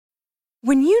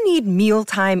When you need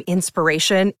mealtime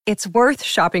inspiration, it's worth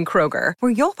shopping Kroger,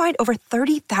 where you'll find over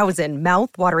 30,000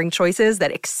 mouth-watering choices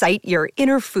that excite your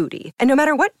inner foodie. And no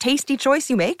matter what tasty choice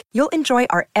you make, you'll enjoy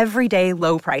our everyday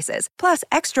low prices, plus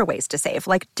extra ways to save,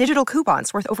 like digital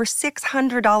coupons worth over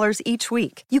 $600 each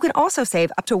week. You can also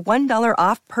save up to $1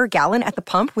 off per gallon at the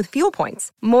pump with fuel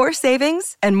points. More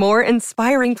savings and more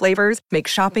inspiring flavors make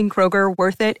shopping Kroger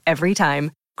worth it every time.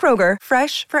 Kroger,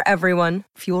 fresh for everyone.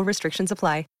 Fuel restrictions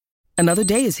apply. Another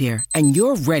day is here, and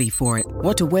you're ready for it.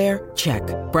 What to wear? Check.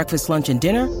 Breakfast, lunch, and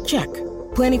dinner? Check.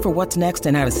 Planning for what's next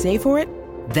and how to save for it?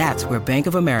 That's where Bank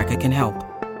of America can help.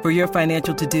 For your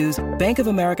financial to-dos, Bank of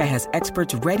America has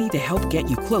experts ready to help get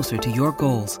you closer to your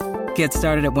goals. Get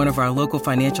started at one of our local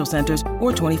financial centers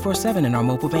or 24/7 in our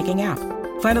mobile banking app.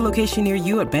 Find a location near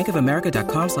you at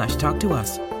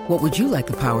bankofamerica.com/talktous. What would you like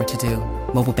the power to do?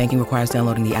 Mobile banking requires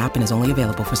downloading the app and is only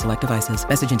available for select devices.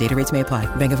 Message and data rates may apply.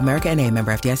 Bank of America N.A.,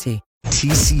 member FDIC.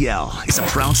 TCL is a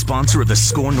proud sponsor of the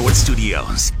Score North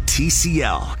Studios.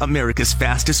 TCL, America's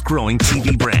fastest growing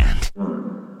TV brand.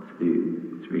 1,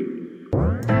 2,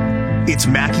 3. It's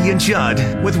Mackie and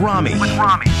Judd with Rami. So tell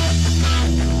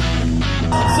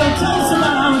us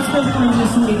about how it's been for you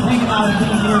this week, hanging out and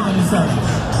being here in Minnesota.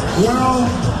 Well,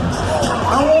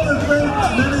 I want to thank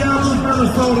Minneapolis,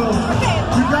 Minnesota.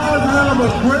 You guys have a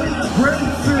great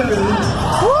city.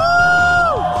 Woo!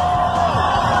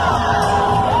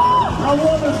 I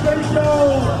want to thank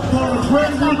y'all for a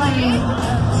great weekend.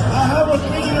 I haven't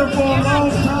been here for a long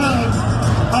time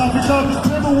because the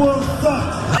Timberwolves suck.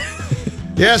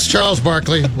 Yes, Charles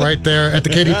Barkley, right there at the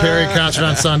Katy Perry concert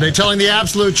on Sunday, telling the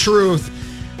absolute truth.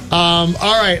 All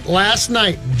right, last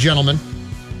night, gentlemen,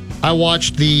 I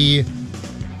watched the,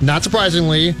 not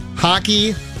surprisingly,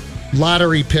 hockey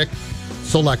lottery pick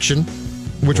selection,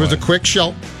 which was a quick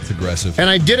show. It's aggressive. And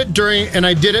I did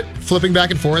it flipping back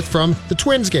and forth from the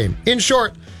Twins game. In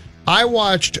short, I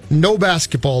watched no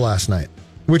basketball last night,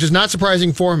 which is not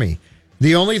surprising for me.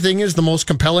 The only thing is the most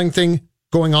compelling thing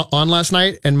going on last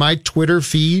night, and my Twitter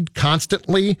feed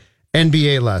constantly,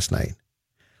 NBA last night.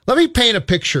 Let me paint a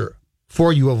picture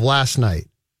for you of last night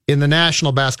in the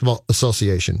National Basketball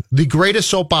Association, the greatest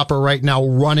soap opera right now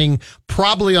running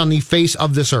probably on the face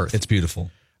of this earth. It's beautiful.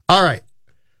 All right.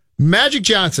 Magic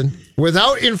Johnson,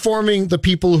 without informing the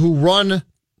people who run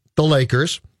the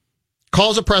Lakers,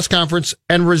 calls a press conference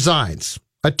and resigns.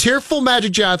 A tearful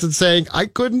Magic Johnson saying, I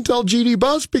couldn't tell Jeannie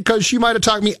Buss because she might have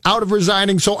talked me out of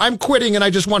resigning, so I'm quitting, and I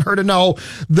just want her to know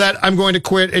that I'm going to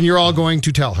quit, and you're all going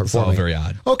to tell her It's for all me. very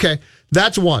odd. Okay,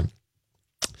 that's one.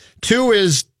 Two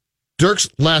is Dirk's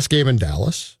last game in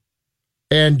Dallas.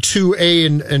 And 2A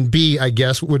and B, I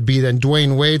guess, would be then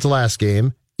Dwayne Wade's last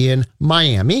game in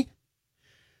Miami.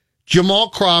 Jamal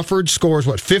Crawford scores,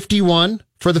 51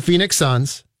 for the Phoenix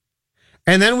Suns.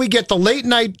 And then we get the late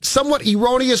night, somewhat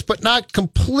erroneous, but not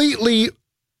completely,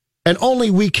 and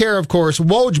only we care, of course,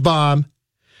 Woj bomb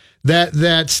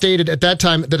that stated at that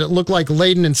time that it looked like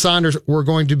Layden and Saunders were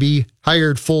going to be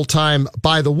hired full-time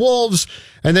by the Wolves.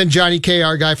 And then Johnny K,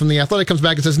 our guy from The Athletic, comes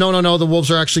back and says, no, the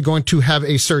Wolves are actually going to have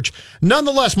a search.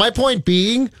 Nonetheless, my point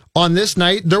being, on this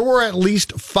night, there were at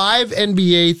least 5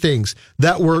 NBA things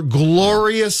that were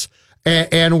glorious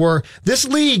and were, this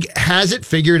league has it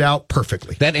figured out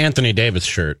perfectly. That Anthony Davis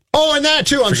shirt. Oh, and that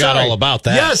too. Forgot all about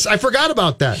that. Yes, I forgot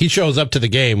about that. He shows up to the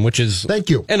game, which is, thank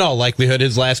you, in all likelihood,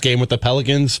 his last game with the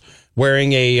Pelicans,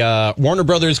 wearing a Warner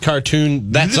Brothers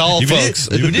cartoon, That's All, Folks.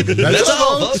 That's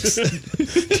all, folks.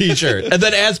 T-shirt. And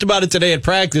then asked about it today at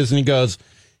practice, and he goes,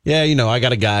 yeah, I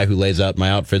got a guy who lays out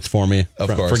my outfits for me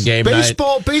for game night.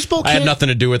 Baseball. I had nothing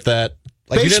to do with that.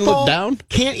 Like, you didn't look down?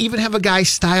 Can't even have a guy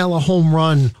style a home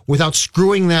run without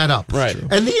screwing that up. Right.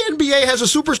 And the NBA has a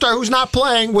superstar who's not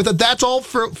playing with a That's All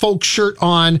Folks shirt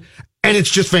on, and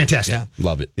it's just fantastic. Yeah.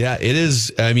 Love it. Yeah, it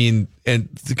is. I mean, and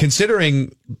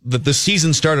considering that the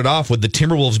season started off with the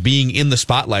Timberwolves being in the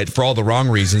spotlight for all the wrong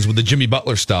reasons with the Jimmy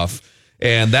Butler stuff,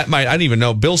 and that I don't even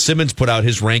know, Bill Simmons put out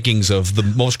his rankings of the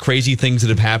most crazy things that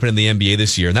have happened in the NBA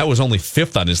this year, and that was only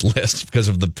 5th on his list because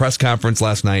of the press conference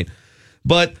last night.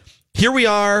 But here we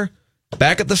are,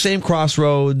 back at the same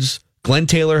crossroads Glenn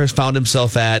Taylor has found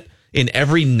himself at in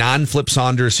every non-Flip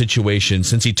Saunders situation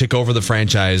since he took over the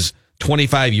franchise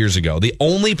 25 years ago. The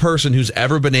only person who's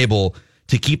ever been able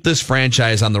to keep this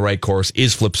franchise on the right course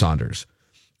is Flip Saunders.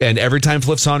 And every time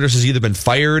Flip Saunders has either been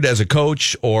fired as a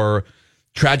coach or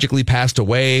tragically passed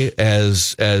away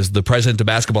as the president of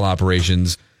basketball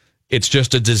operations, it's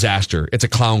just a disaster. It's a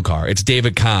clown car. It's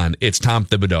David Kahn. It's Tom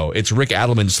Thibodeau. It's Rick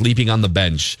Adelman sleeping on the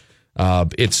bench.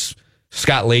 It's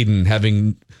Scott Layden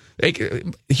having...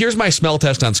 Here's my smell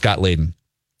test on Scott Layden.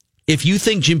 If you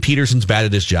think Jim Peterson's bad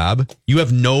at his job, you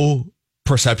have no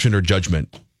perception or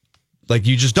judgment. Like,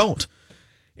 you just don't.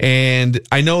 And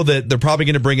I know that they're probably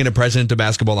going to bring in a president of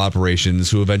basketball operations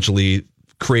who eventually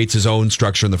creates his own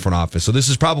structure in the front office. So this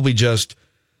is probably just,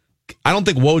 I don't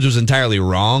think Woj was entirely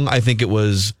wrong. I think it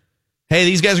was, hey,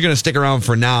 these guys are going to stick around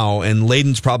for now, and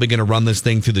Layden's probably going to run this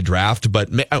thing through the draft, but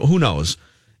who knows?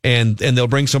 And they'll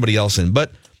bring somebody else in.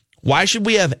 But why should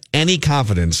we have any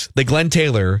confidence that Glenn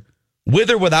Taylor,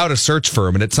 with or without a search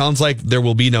firm, and it sounds like there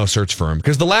will be no search firm,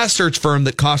 because the last search firm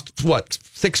that cost, what,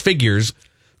 6 figures?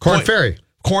 Korn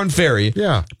Ferry.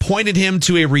 Yeah. Pointed him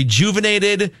to a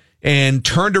rejuvenated and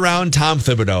turned around Tom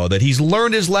Thibodeau, that he's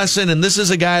learned his lesson, and this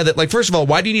is a guy that, like, first of all,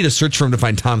 why do you need a search firm to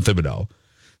find Tom Thibodeau?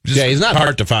 He's not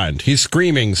hard to find. He's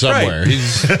screaming somewhere. Right.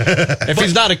 If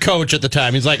he's not a coach at the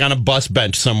time, he's like on a bus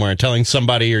bench somewhere telling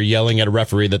somebody or yelling at a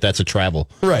referee that that's a travel.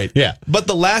 Right. Yeah. But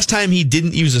the last time he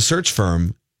didn't use a search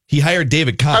firm, he hired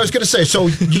David Kahn. I was going to say, so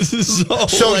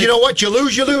you know what? You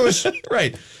lose.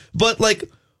 Right. But, like,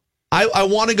 I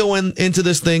want to go into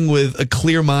this thing with a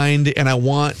clear mind, and I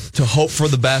want to hope for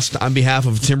the best on behalf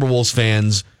of Timberwolves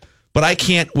fans, but I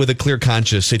can't, with a clear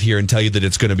conscience, sit here and tell you that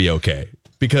it's going to be okay,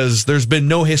 because there's been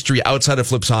no history outside of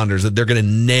Flip Saunders that they're going to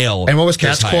nail. And what was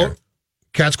Cat's quote?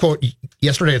 Cat's quote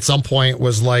yesterday at some point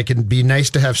was like, it'd be nice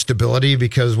to have stability,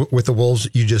 because with the Wolves,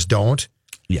 you just don't.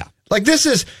 Yeah. Like, does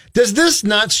this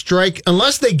not strike,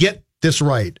 unless they get this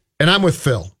right, and I'm with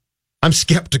Phil, I'm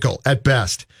skeptical at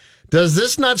best. Does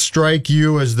this not strike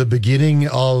you as the beginning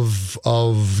of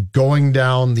going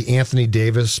down the Anthony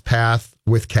Davis path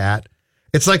with Cat?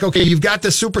 It's like, okay, you've got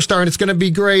this superstar and it's going to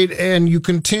be great, and you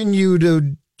continue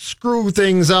to screw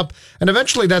things up, and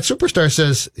eventually that superstar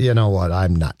says, you know what,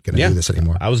 I'm not going to do this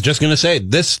anymore. I was just going to say,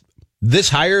 this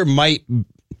hire might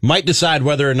decide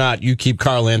whether or not you keep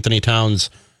Karl Anthony Towns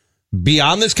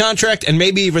beyond this contract and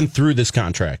maybe even through this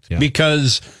contract,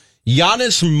 because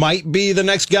Giannis might be the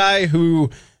next guy who,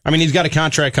 I mean, he's got a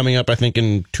contract coming up, I think,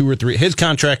 in 2 or 3. His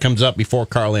contract comes up before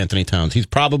Karl Anthony Towns. He's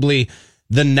probably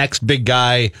the next big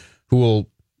guy who will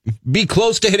be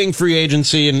close to hitting free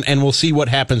agency, and we'll see what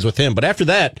happens with him. But after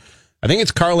that, I think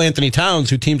it's Karl Anthony Towns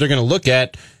who teams are going to look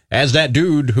at as that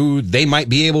dude who they might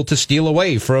be able to steal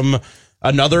away from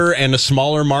another and a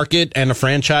smaller market and a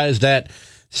franchise that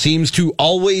seems to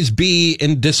always be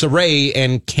in disarray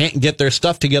and can't get their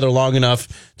stuff together long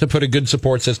enough to put a good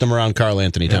support system around Karl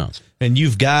Anthony Towns. And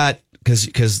you've got,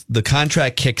 because the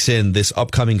contract kicks in this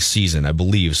upcoming season, I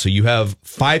believe. So you have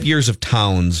 5 years of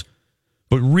Towns,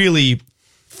 but really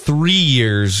 3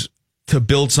 years to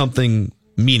build something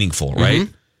meaningful, right?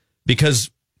 Mm-hmm.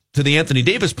 Because to the Anthony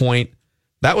Davis point,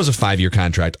 that was a 5-year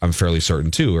contract, I'm fairly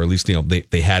certain, too. Or at least,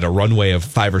 they had a runway of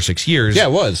 5 or 6 years. Yeah,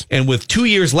 it was. And with 2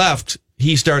 years left,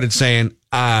 he started saying,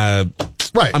 I'm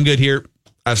good here.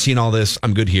 I've seen all this.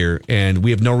 I'm good here. And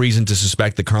we have no reason to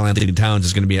suspect that Karl Anthony Towns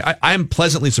is going to be. I'm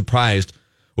pleasantly surprised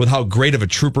with how great of a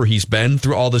trooper he's been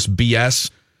through all this BS.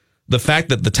 The fact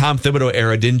that the Tom Thibodeau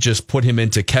era didn't just put him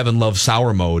into Kevin Love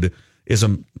sour mode is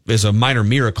a minor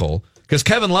miracle, because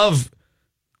Kevin Love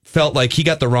felt like he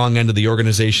got the wrong end of the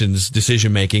organization's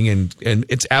decision making, and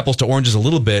it's apples to oranges a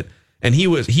little bit. And he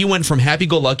went from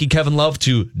happy-go-lucky Kevin Love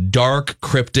to dark,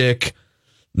 cryptic,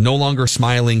 no longer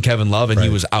smiling Kevin Love, and he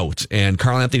was out. And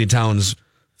Karl Anthony Towns,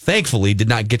 thankfully, did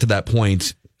not get to that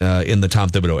point in the Tom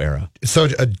Thibodeau era. So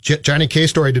Johnny K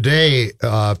story today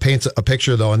paints a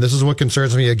picture, though, and this is what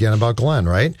concerns me again about Glenn,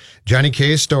 right? Johnny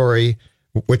K story,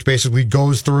 which basically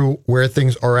goes through where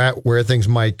things are at, where things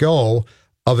might go,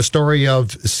 of a story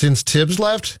of, since Tibbs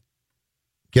left,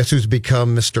 guess who's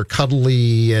become Mr.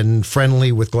 Cuddly and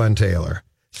friendly with Glenn Taylor?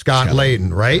 Scott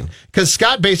Layden, right? Because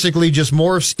Scott basically just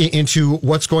morphs into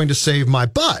what's going to save my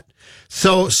butt.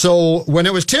 So when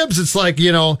it was Tibbs, it's like,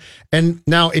 and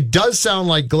now it does sound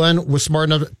like Glenn was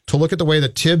smart enough to look at the way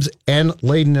that Tibbs and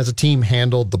Layden as a team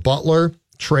handled the Butler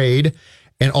trade,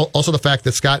 and also the fact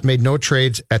that Scott made no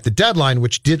trades at the deadline,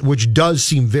 which does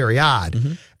seem very odd.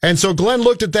 Mm-hmm. And so Glenn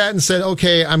looked at that and said,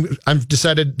 okay, I've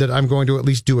decided that I'm going to at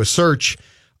least do a search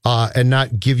and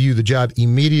not give you the job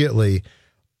immediately.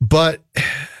 But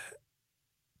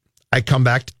I come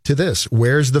back to this.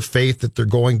 Where's the faith that they're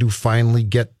going to finally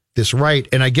get this right?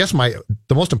 And I guess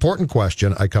the most important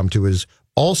question I come to is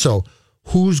also,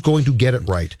 who's going to get it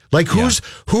right? Like, who's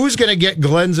going to get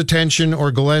Glenn's attention,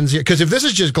 or Glenn's? Because if this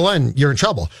is just Glenn, you're in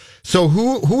trouble. So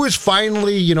who is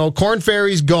finally, Korn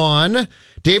Ferry's gone.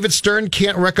 David Stern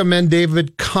can't recommend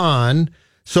David Kahn.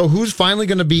 So who's finally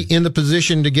going to be in the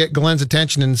position to get Glenn's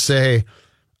attention and say,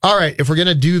 all right, if we're going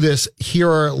to do this, here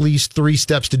are at least 3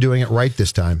 steps to doing it right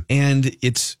this time? And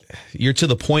you're to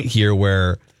the point here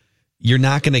where you're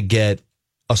not going to get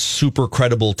a super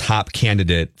credible top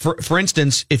candidate. For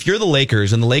instance, if you're the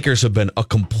Lakers, and the Lakers have been a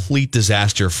complete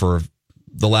disaster for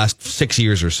the last 6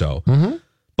 years or so,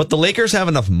 but the Lakers have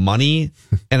enough money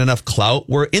and enough clout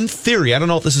where, in theory, I don't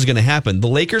know if this is going to happen, the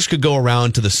Lakers could go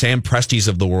around to the Sam Prestis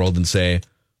of the world and say,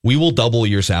 we will double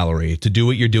your salary to do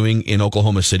what you're doing in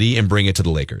Oklahoma City and bring it to the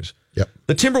Lakers. Yep.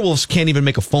 The Timberwolves can't even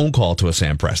make a phone call to a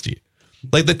Sam Presti.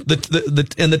 Like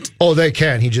they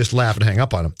can. He just laugh and hang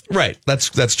up on him. Right.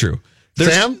 That's true.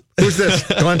 Sam? Who's this?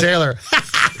 Glenn Taylor.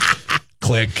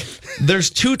 Click.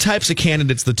 There's two types of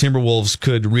candidates the Timberwolves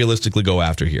could realistically go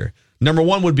after here. Number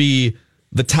one would be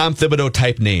the Tom Thibodeau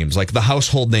type names, like the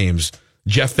household names.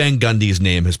 Jeff Van Gundy's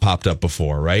name has popped up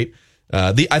before, right?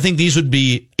 I think these would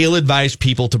be ill-advised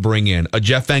people to bring in. A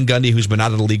Jeff Van Gundy who's been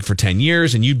out of the league for 10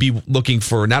 years, and you'd be looking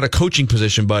for not a coaching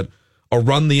position, but a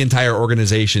run the entire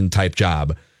organization type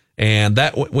job. And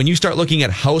that when you start looking at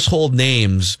household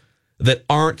names that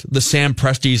aren't the Sam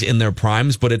Prestis in their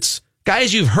primes, but it's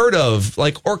guys you've heard of,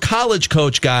 like, or college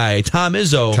coach guy, Tom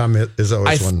Izzo. Tom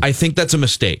Izzo is one. I think that's a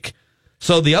mistake.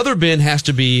 So the other bin has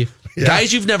to be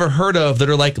guys you've never heard of that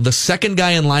are like the second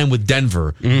guy in line with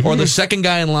Denver or the second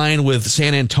guy in line with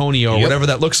San Antonio or whatever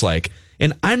that looks like.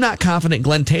 And I'm not confident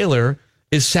Glenn Taylor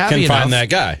is savvy enough. Can find that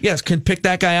guy. Yes, can pick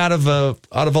that guy out of a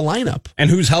lineup.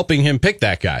 And who's helping him pick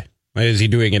that guy? Is he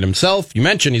doing it himself? You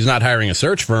mentioned he's not hiring a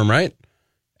search firm, right?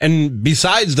 And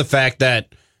besides the fact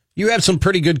that you have some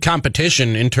pretty good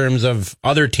competition in terms of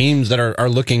other teams that are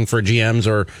looking for GMs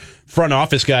or front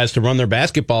office guys to run their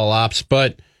basketball ops,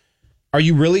 but are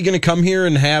you really going to come here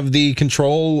and have the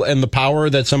control and the power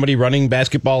that somebody running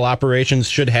basketball operations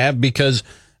should have? Because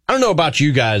I don't know about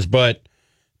you guys, but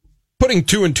putting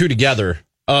 2 and 2 together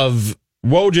of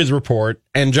Woj's report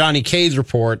and Johnny K's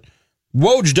report,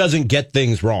 Woj doesn't get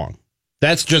things wrong.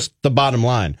 That's just the bottom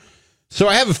line. So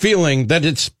I have a feeling that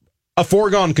it's a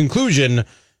foregone conclusion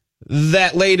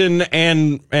that Layden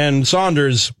and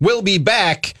Saunders will be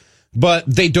back, but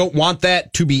they don't want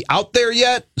that to be out there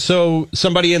yet. So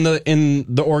somebody in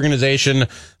the organization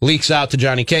leaks out to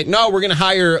Johnny K, no, we're going to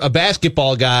hire a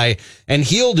basketball guy and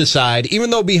he'll decide, even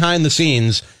though behind the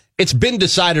scenes it's been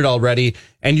decided already.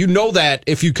 And you know that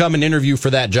if you come and interview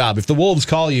for that job, if the Wolves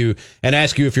call you and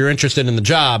ask you if you're interested in the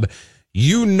job,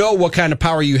 you know what kind of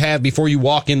power you have before you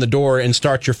walk in the door and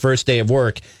start your first day of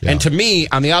work. Yeah. And to me,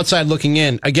 on the outside looking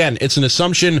in, again, it's an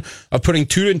assumption of putting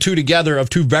 2 and 2 together of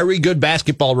two very good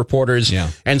basketball reporters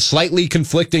and slightly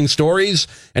conflicting stories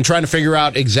and trying to figure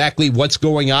out exactly what's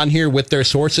going on here with their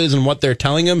sources and what they're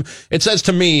telling them. It says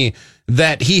to me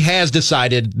that he has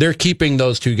decided they're keeping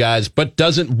those two guys, but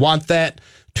doesn't want that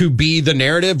to be the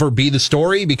narrative or be the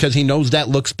story because he knows that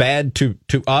looks bad to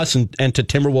us and to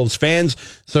Timberwolves fans.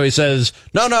 So he says,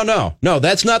 no,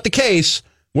 that's not the case.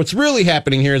 What's really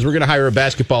happening here is we're going to hire a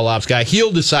basketball ops guy.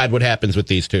 He'll decide what happens with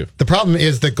these two. The problem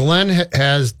is that Glenn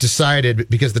has decided,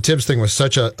 because the Tibbs thing was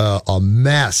such a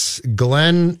mess,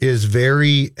 Glenn is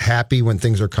very happy when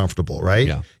things are comfortable, right?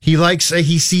 Yeah.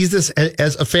 He sees this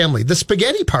as a family. The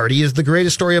spaghetti party is the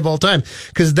greatest story of all time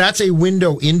because that's a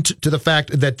window into the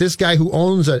fact that this guy who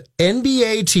owns an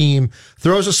NBA team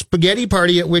throws a spaghetti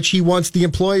party at which he wants the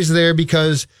employees there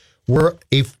because we're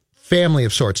a family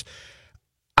of sorts.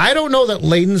 I don't know that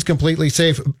Layden's completely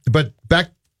safe, but back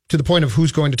to the point of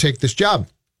who's going to take this job.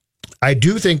 I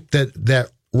do think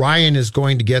that Ryan is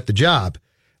going to get the job.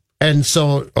 And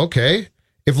so, okay,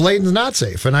 if Layden's not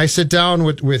safe and I sit down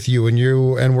with you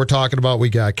and we're talking about we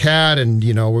got Cat and,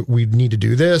 you know, we need to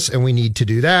do this and we need to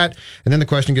do that. And then the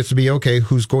question gets to be, okay,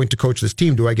 who's going to coach this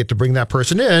team? Do I get to bring that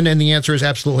person in? And the answer is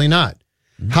absolutely not.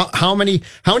 Mm-hmm. How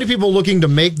many people looking to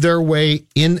make their way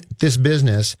in this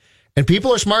business? And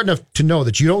people are smart enough to know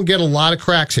that you don't get a lot of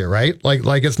cracks here, right?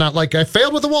 Like it's not like I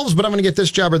failed with the Wolves, but I'm going to get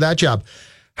this job or that job.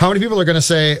 How many people are going to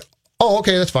say, "Oh,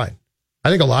 okay, that's fine"? I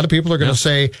think a lot of people are going to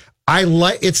say, "I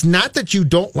like." It's not that you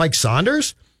don't like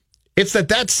Saunders; it's that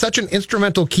that's such an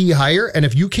instrumental key hire, and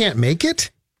if you can't make it,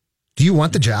 do you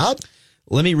want the job?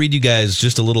 Let me read you guys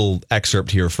just a little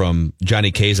excerpt here from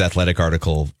Johnny K's Athletic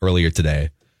article earlier today.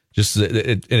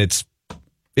 It's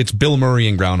Bill Murray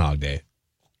and Groundhog Day.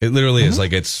 It literally is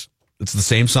like it's the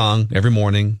same song every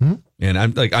morning, and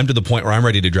I'm to the point where I'm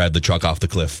ready to drive the truck off the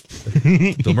cliff.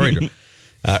 Bill Murray.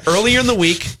 Earlier in the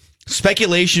week,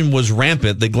 speculation was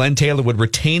rampant that Glenn Taylor would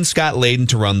retain Scott Layden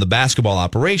to run the basketball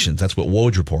operations. That's what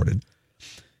Woj reported.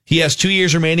 He has 2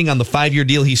 years remaining on the 5-year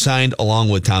deal he signed along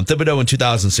with Tom Thibodeau in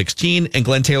 2016, and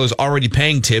Glenn Taylor's already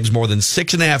paying Tibbs more than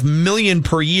 $6.5 million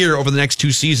per year over the next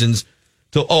 2 seasons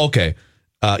to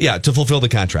fulfill the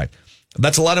contract.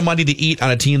 That's a lot of money to eat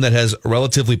on a team that has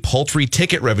relatively paltry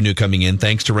ticket revenue coming in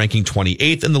thanks to ranking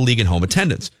 28th in the league in home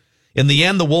attendance. In the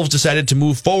end, the Wolves decided to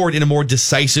move forward in a more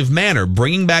decisive manner.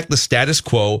 Bringing back the status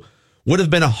quo would have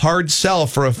been a hard sell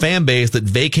for a fan base that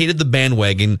vacated the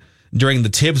bandwagon during the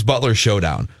Tibbs-Butler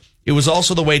showdown. It was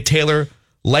also the way Taylor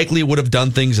likely would have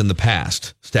done things in the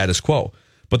past, status quo.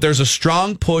 But there's a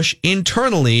strong push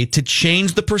internally to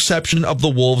change the perception of the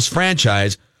Wolves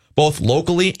franchise, both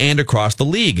locally and across the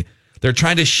league. They're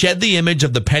trying to shed the image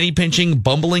of the penny-pinching,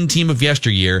 bumbling team of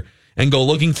yesteryear and go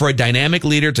looking for a dynamic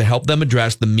leader to help them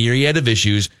address the myriad of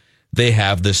issues they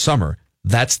have this summer.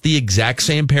 That's the exact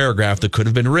same paragraph that could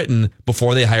have been written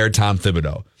before they hired Tom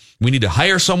Thibodeau. We need to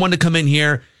hire someone to come in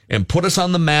here and put us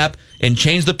on the map and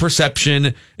change the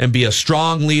perception and be a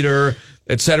strong leader,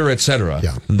 et cetera, et cetera.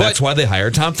 Yeah. And that's why they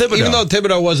hired Tom Thibodeau. Even though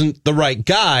Thibodeau wasn't the right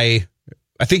guy,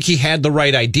 I think he had the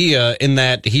right idea in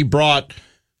that he brought,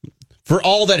 for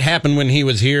all that happened when he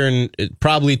was here, and it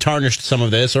probably tarnished some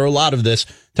of this or a lot of this,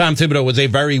 Tom Thibodeau was a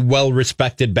very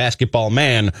well-respected basketball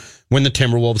man when the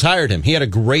Timberwolves hired him. He had a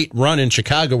great run in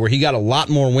Chicago where he got a lot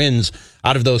more wins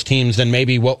out of those teams than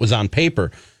maybe what was on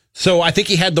paper. So I think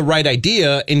he had the right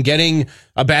idea in getting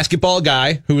a basketball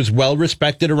guy who was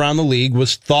well-respected around the league,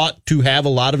 was thought to have a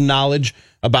lot of knowledge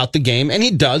about the game, and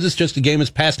he does. It's just the game has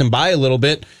passed him by a little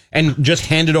bit, and just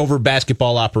handed over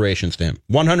basketball operations to him.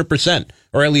 100%,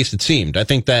 or at least it seemed. I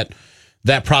think that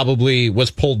probably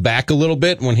was pulled back a little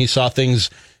bit when he saw things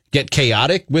get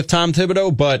chaotic with Tom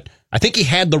Thibodeau, but I think he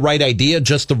had the right idea,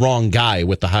 just the wrong guy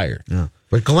with the hire. Yeah.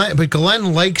 But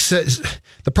Glenn likes it.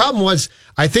 The problem was,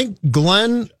 I think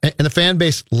Glenn and the fan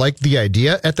base liked the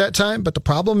idea at that time, but the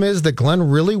problem is that Glenn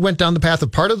really went down the path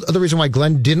of, part of the reason why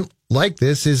Glenn didn't like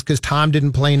this is because Tom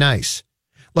didn't play nice.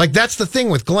 Like, that's the thing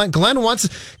with Glenn. Glenn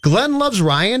loves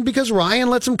Ryan because Ryan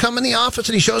lets him come in the office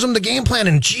and he shows him the game plan,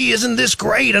 and gee, isn't this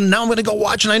great? And now I'm going to go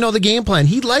watch and I know the game plan.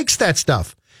 He likes that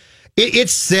stuff. It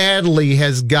sadly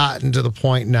has gotten to the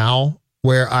point now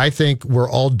where I think we're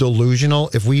all delusional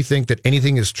if we think that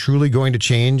anything is truly going to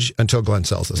change until Glenn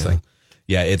sells this thing.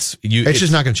 Yeah, it's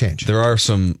just not going to change. There are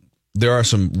some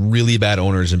really bad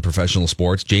owners in professional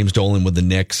sports. James Dolan with the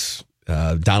Knicks,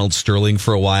 Donald Sterling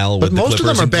for a while with the Clippers.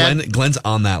 Most of them are bad. Glenn's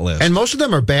on that list, and most of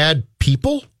them are bad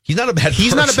people. He's not a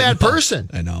bad person.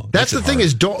 I know. That's the thing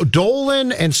is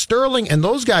Dolan and Sterling and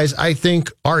those guys, I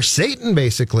think, are Satan,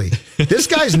 basically. This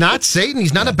guy's not Satan.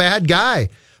 He's not a bad guy.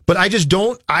 But I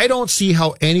don't see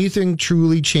how anything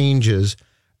truly changes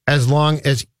as long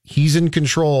as he's in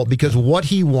control, because what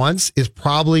he wants is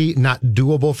probably not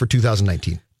doable for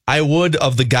 2019. I would,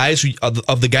 of the guys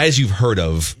you've heard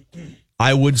of,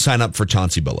 I would sign up for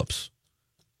Chauncey Billups.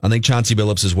 I think Chauncey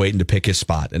Billups is waiting to pick his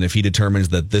spot, and if he determines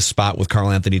that this spot with Karl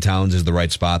Anthony Towns is the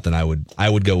right spot, then I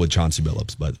would go with Chauncey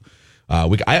Billups. But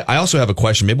I also have a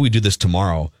question. Maybe we do this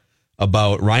tomorrow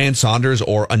about Ryan Saunders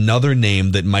or another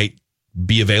name that might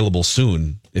be available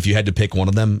soon. If you had to pick one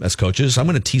of them as coaches, I'm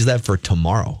going to tease that for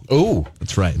tomorrow. Oh,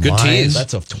 that's right. Good tease.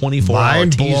 That's a 24-hour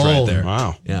tease right there.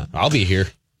 Wow. Yeah, I'll be here.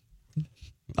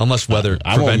 Unless weather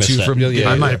prevents you from.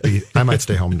 I might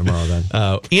stay home tomorrow then.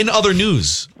 In other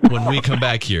news, when we come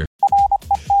back here.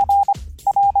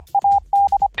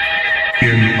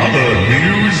 In other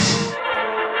news.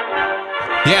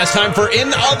 Yeah, it's time for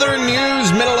In Other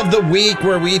News, middle of the week,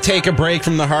 where we take a break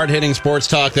from the hard-hitting sports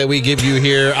talk that we give you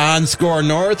here on Score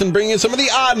North and bring you some of the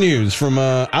odd news from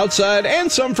outside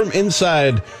and some from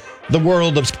inside the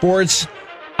world of sports.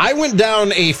 I went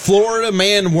down a Florida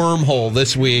man wormhole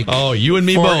this week. Oh, you and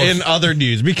me for both. In Other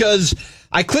News, because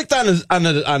I clicked on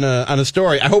a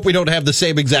story. I hope we don't have the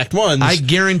same exact ones. I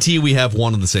guarantee we have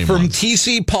one of the same from ones.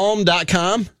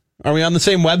 tcpalm.com. Are we on the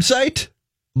same website?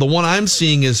 The one I'm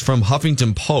seeing is from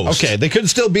Huffington Post. Okay, they could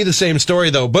still be the same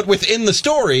story, though. But within the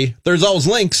story, there's always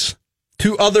links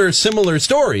to other similar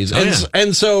stories.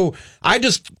 And so I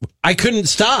couldn't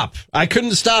stop. I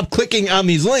couldn't stop clicking on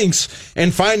these links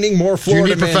and finding more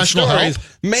Florida man professional stories. help?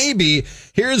 Maybe.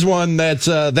 Here's one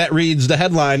that reads the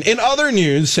headline. In other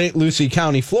news, St. Lucie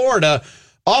County, Florida,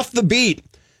 off the beat,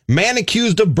 man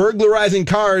accused of burglarizing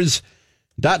cars...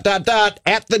 at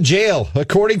the jail.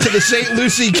 According to the St.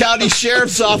 Lucie County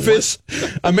Sheriff's Office,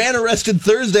 a man arrested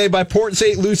Thursday by Port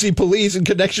St. Lucie police in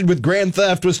connection with grand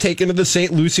theft was taken to the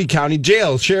St. Lucie County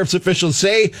Jail. Sheriff's officials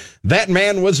say that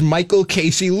man was Michael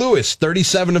Casey Lewis,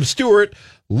 37 of Stewart.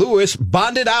 Lewis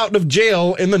bonded out of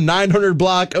jail in the 900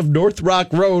 block of North Rock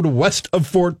Road west of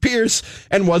Fort Pierce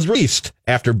and was released.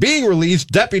 After being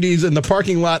released, deputies in the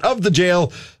parking lot of the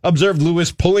jail observed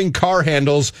Lewis pulling car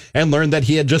handles and learned that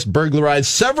he had just burglarized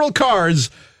several cars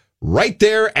right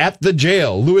there at the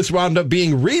jail. Lewis wound up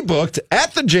being rebooked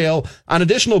at the jail on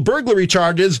additional burglary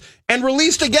charges and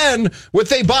released again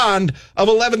with a bond of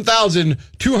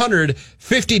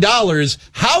 $11,250.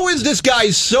 How is this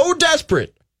guy so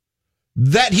desperate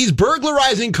that he's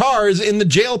burglarizing cars in the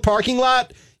jail parking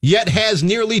lot, yet has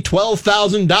nearly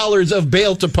 $12,000 of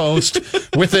bail to post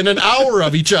within an hour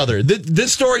of each other.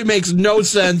 This story makes no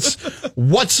sense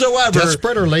whatsoever.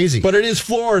 Desperate or lazy? But it is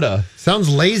Florida. Sounds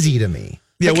lazy to me.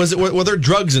 Yeah, were there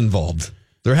drugs involved?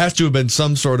 There has to have been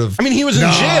some sort of... I mean, he was in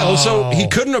jail, so he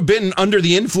couldn't have been under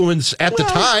the influence at the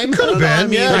time. Could have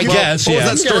been, yeah. I guess, What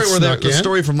yeah. was that story the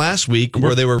story from last week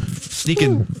where they were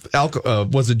sneaking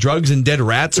was it drugs and dead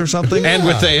rats or something? And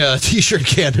with a T-shirt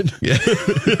cannon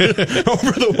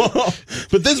over the wall.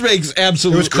 But this makes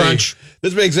absolutely... It was crunch.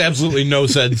 This makes absolutely no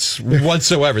sense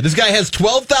whatsoever. This guy has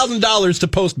 $12,000 to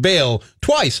post bail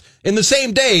twice in the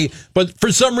same day, but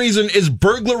for some reason is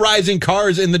burglarizing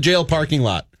cars in the jail parking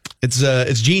lot.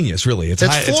 It's genius, really. It's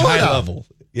high level.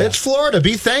 Yeah. It's Florida.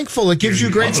 Be thankful. It gives you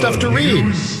great stuff to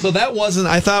read. So that wasn't...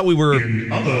 I thought we were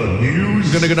going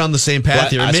to go down the same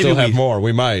path here. I still have more.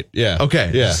 We might. Yeah.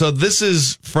 Okay. Yeah. So this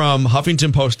is from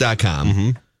HuffingtonPost.com. Mm-hmm.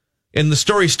 And the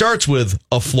story starts with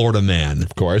a Florida man.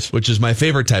 Of course. Which is my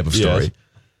favorite type of story. Yes.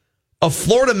 A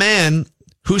Florida man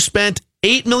who spent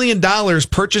 $8 million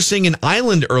purchasing an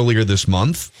island earlier this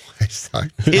month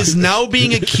is now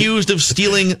being accused of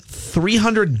stealing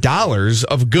 $300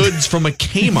 of goods from a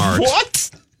Kmart. What?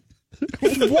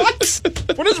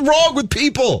 What is wrong with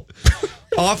people?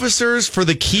 Officers for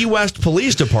the Key West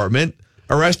Police Department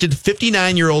arrested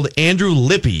 59-year-old Andrew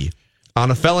Lippy on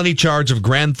a felony charge of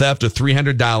grand theft of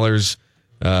 $300,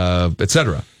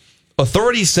 etc.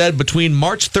 Authorities said between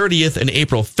March 30th and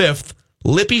April 5th,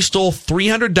 Lippy stole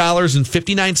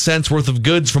 $300.59 worth of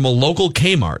goods from a local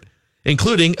Kmart,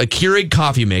 including a Keurig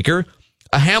coffee maker,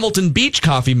 a Hamilton Beach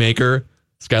coffee maker,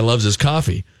 this guy loves his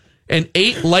coffee, and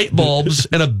 8 light bulbs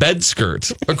and a bed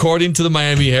skirt, according to the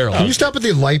Miami Herald. Can you stop with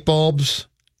the light bulbs?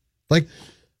 Like,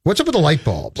 what's up with the light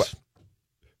bulbs?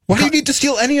 Why do you need to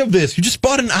steal any of this? You just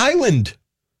bought an island.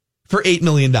 For $8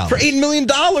 million. For $8 million.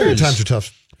 Times are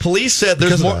tough. Police said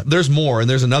there's more, and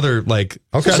there's another, like,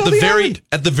 okay. At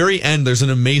the very end, there's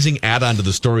an amazing add-on to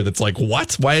the story that's like,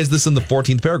 what? Why is this in the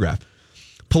 14th paragraph?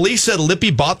 Police said Lippy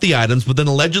bought the items, but then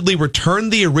allegedly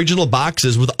returned the original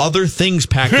boxes with other things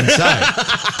packed inside.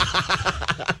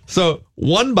 So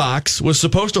one box was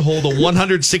supposed to hold a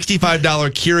 $165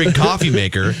 Keurig coffee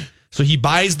maker. So he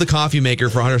buys the coffee maker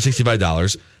for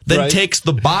 $165, then takes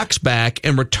the box back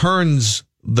and returns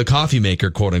the coffee maker,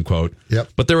 quote unquote. Yep.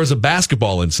 But there was a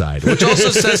basketball inside, which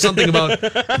also says something about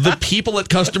the people at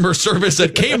customer service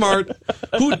at Kmart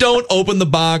who don't open the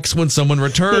box when someone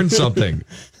returns something.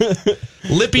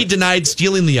 Lippy denied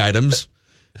stealing the items,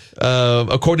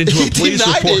 according to a police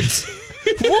report.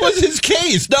 What was his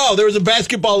case? No, there was a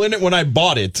basketball in it when I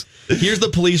bought it. Here's the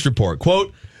police report.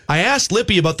 Quote, I asked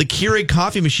Lippy about the Keurig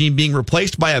coffee machine being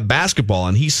replaced by a basketball,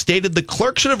 and he stated the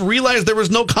clerk should have realized there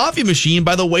was no coffee machine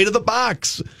by the weight of the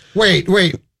box. Wait.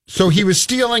 So he was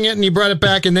stealing it and he brought it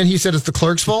back and then he said it's the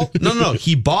clerk's fault? No.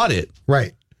 He bought it.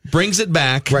 Right. Brings it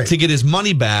back to get his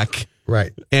money back.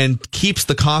 Right. And keeps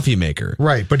the coffee maker.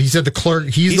 Right. But he said the clerk,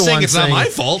 he's the one it's not my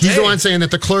fault. He's the one saying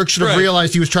that the clerk should have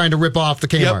realized he was trying to rip off the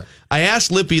Kmart. Yep. I asked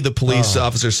Lippy, the police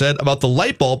officer said, about the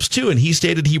light bulbs too, and he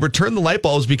stated he returned the light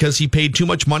bulbs because he paid too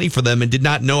much money for them and did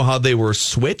not know how they were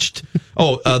switched.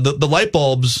 The light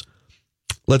bulbs,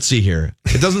 let's see here.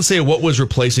 It doesn't say what was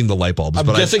replacing the light bulbs. I'm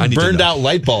but guessing I need burned out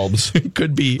light bulbs.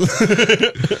 Could be.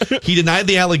 He denied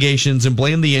the allegations and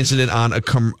blamed the incident on a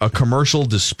commercial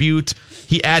dispute.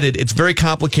 He added, it's very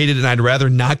complicated and I'd rather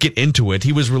not get into it.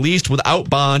 He was released without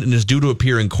bond and is due to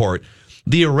appear in court.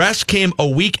 The arrest came a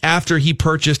week after he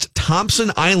purchased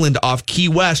Thompson Island off Key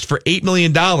West for $8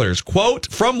 million.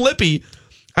 Quote from Lippy,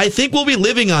 I think we'll be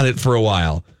living on it for a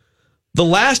while. The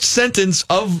last sentence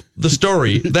of the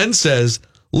story then says,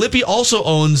 Lippy also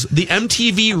owns the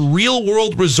MTV Real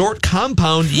World Resort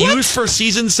compound used for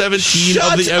season 17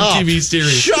 of the MTV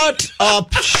series. Shut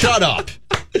up.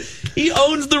 He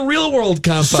owns the Real World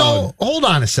compound. So hold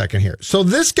on a second here. So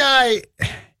this guy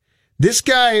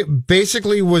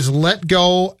basically was let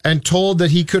go and told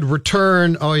that he could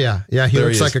return. Oh yeah. He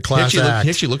looks like a class act. He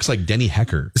actually looks like Denny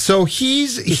Hecker. So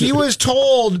he was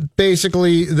told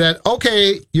basically that,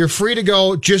 okay, you're free to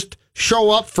go, just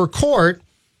show up for court,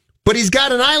 but he's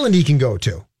got an island he can go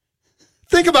to.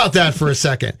 Think about that for a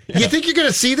second. You think you're going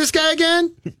to see this guy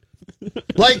again?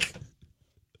 Like,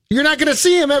 you're not going to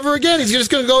see him ever again. He's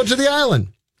just going to go to the island.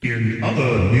 In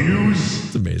other news,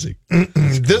 it's amazing.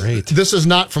 This is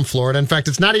not from Florida. In fact,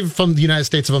 it's not even from the United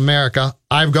States of America.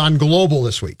 I've gone global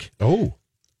this week. Oh.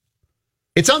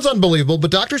 It sounds unbelievable,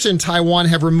 but doctors in Taiwan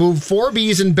have removed 4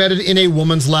 bees embedded in a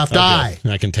woman's left eye.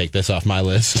 I can take this off my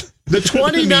list. The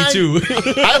 29. Me too.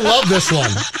 I love this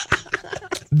one.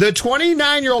 The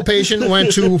 29-year-old patient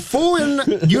went to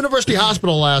Fulin University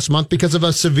Hospital last month because of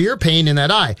a severe pain in that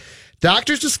eye.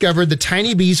 Doctors discovered the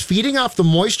tiny bees feeding off the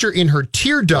moisture in her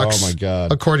tear ducts. Oh my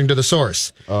God. According to the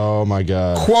source. Oh my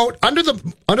God. Quote, under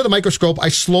the microscope, I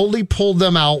slowly pulled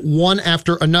them out one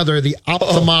after another, the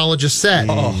ophthalmologist said.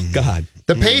 Oh God.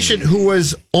 The patient, who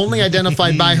was only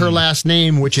identified by her last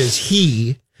name, which is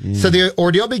he, said the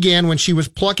ordeal began when she was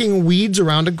plucking weeds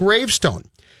around a gravestone.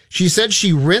 She said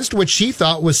she rinsed what she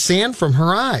thought was sand from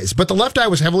her eyes, but the left eye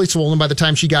was heavily swollen by the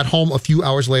time she got home a few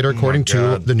hours later, according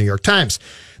to the New York Times.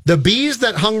 The bees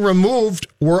that hung removed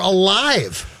were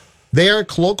alive. They are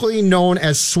colloquially known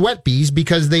as sweat bees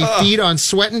because they feed on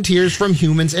sweat and tears from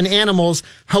humans and animals.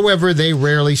 However, they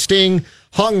rarely sting.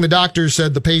 Hung, the doctor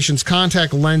said the patient's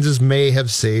contact lenses may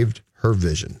have saved her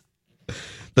vision.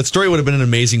 That story would have been an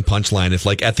amazing punchline if,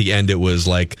 like, at the end it was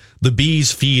like the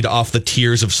bees feed off the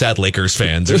tears of sad Lakers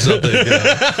fans or something.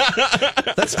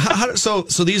 That's how. So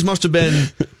these must have been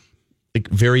like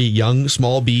very young,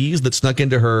 small bees that snuck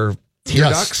into her tear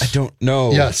ducts. I don't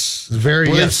know. Yes, Were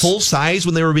they full size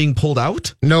when they were being pulled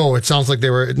out? No, it sounds like they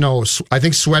were. No, I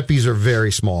think sweat bees are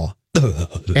very small.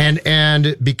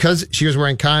 and because she was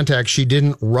wearing contacts, she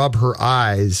didn't rub her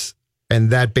eyes. And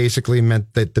that basically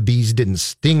meant that the bees didn't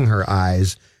sting her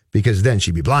eyes because then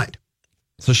she'd be blind.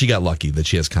 So she got lucky that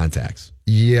she has contacts.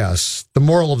 Yes. The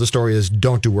moral of the story is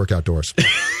don't do work outdoors.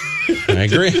 I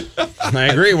agree.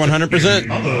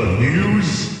 100%. Other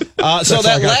news. So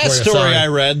that last story I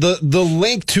read, the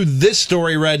link to this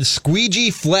story read,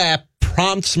 squeegee flap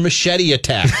prompts machete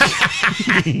attack.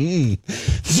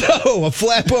 So, a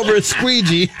flap over a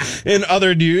squeegee. In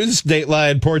other news,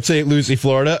 Dateline, Port St. Lucie,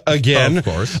 Florida, again. Of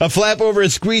course. A flap over a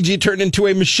squeegee turned into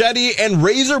a machete and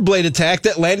razor blade attack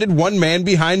that landed one man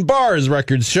behind bars.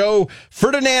 Records show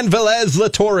Ferdinand Velez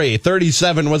Latorre,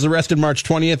 37, was arrested March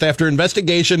 20th after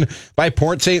investigation by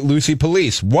Port St. Lucie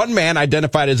police. One man,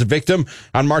 identified as a victim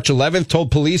on March 11th,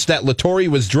 told police that Latorre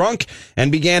was drunk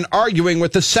and began arguing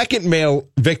with the second male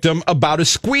victim about a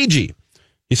squeegee.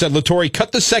 He said Latorre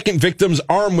cut the second victim's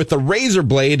arm with a razor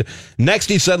blade. Next,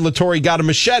 he said Latorre got a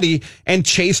machete and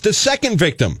chased a second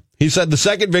victim. He said the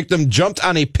second victim jumped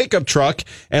on a pickup truck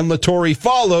and Latorre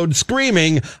followed,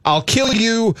 screaming, "I'll kill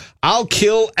you. I'll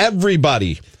kill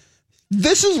everybody."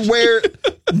 This is where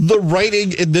the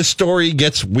writing in this story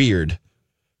gets weird.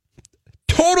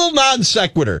 Total non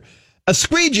sequitur. A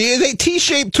squeegee is a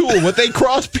T-shaped tool with a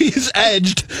crosspiece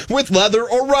edged with leather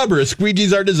or rubber.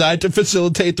 Squeegees are designed to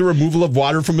facilitate the removal of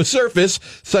water from a surface,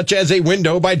 such as a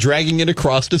window, by dragging it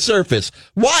across the surface.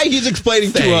 Why he's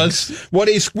explaining to us what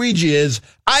a squeegee is,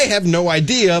 I have no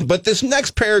idea, but this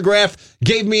next paragraph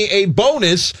gave me a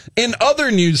bonus in other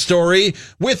news story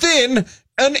within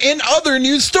an in other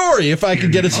news story. If I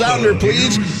could get a sounder,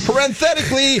 please.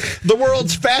 Parenthetically, the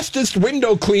world's fastest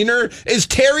window cleaner is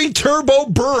Terry Turbo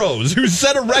Burrows, who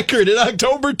set a record in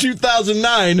October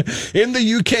 2009 in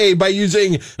the UK by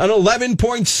using an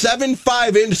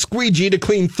 11.75-inch squeegee to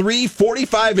clean three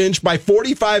 45-inch by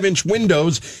 45-inch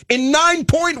windows in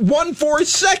 9.14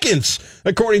 seconds,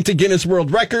 according to Guinness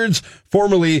World Records,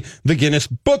 formerly the Guinness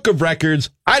Book of Records.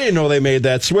 I didn't know they made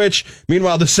that switch.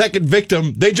 Meanwhile, the second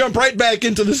victim, they jump right back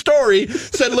into the story,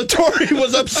 said Latorre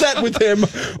was upset with him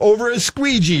over a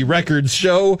squeegee. Records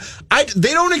show.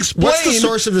 They don't explain. What's the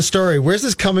source of the story? Where's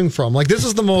this coming from? Like, this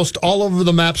is the most all over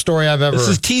the map story I've ever. This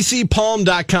is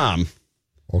tcpalm.com.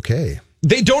 Okay.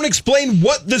 They don't explain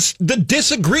what the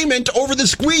disagreement over the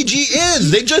squeegee is.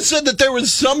 They just said that there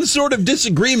was some sort of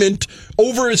disagreement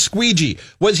over a squeegee.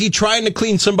 Was he trying to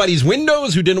clean somebody's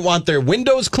windows who didn't want their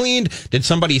windows cleaned? Did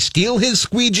somebody steal his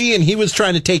squeegee and he was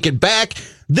trying to take it back?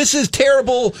 This is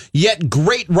terrible, yet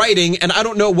great writing, and I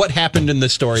don't know what happened in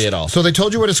this story at all. So they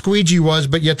told you what a squeegee was,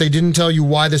 but yet they didn't tell you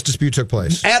why this dispute took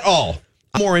place. At all.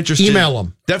 I'm more interested. Email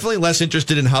them. Definitely less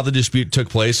interested in how the dispute took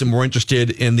place and more interested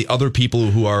in the other people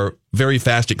who are very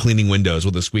fast at cleaning windows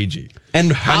with a squeegee.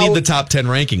 And I need the top 10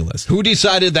 ranking list. Who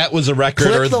decided that was a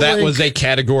record or that was a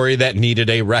category that needed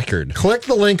a record? Click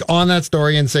the link on that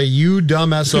story and say, you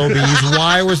dumb SOBs,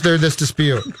 why was there this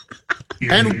dispute?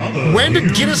 And when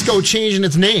did Guinness go changing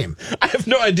its name? I have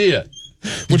no idea.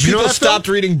 When people stopped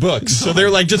reading books, so they're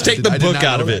like, just take the book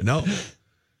out of it. No.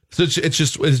 So it's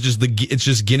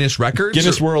just Guinness Records?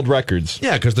 Guinness World Records.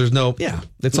 Yeah, because there's no,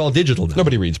 it's all digital now.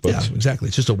 Nobody reads books. Yeah, exactly.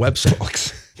 It's just a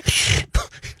website.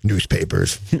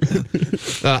 Newspapers.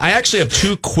 I actually have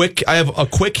I have a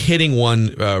quick hitting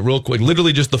one, real quick,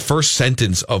 literally just the first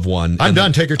sentence of one. I'm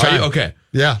done. Take your time. Okay.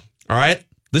 Yeah. All right.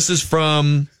 This is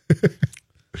from,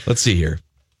 let's see here.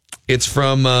 It's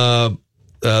from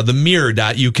the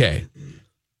mirror.uk.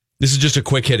 This is just a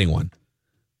quick hitting one.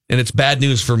 And it's bad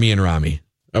news for me and Rami.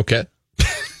 Okay.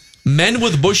 Men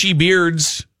with bushy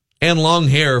beards and long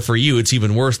hair, for you, it's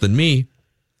even worse than me.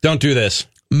 Don't do this.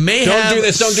 Don't do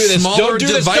this. Smaller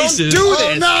devices.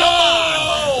 Don't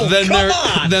do this.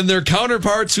 Than their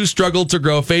counterparts who struggle to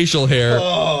grow facial hair.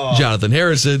 Oh. Jonathan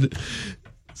Harrison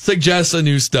suggests a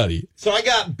new study. So I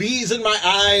got bees in my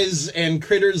eyes and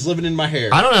critters living in my hair.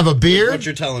 I don't have a beard. That's what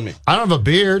you're telling me. I don't have a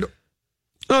beard.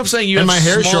 No, I'm saying you and have my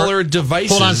hair smaller short.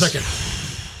 devices. Hold on a second.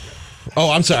 Oh,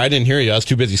 I'm sorry. I didn't hear you. I was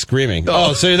too busy screaming.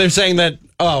 Oh, so they're saying that.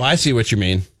 Oh, I see what you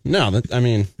mean. No,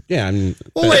 wait.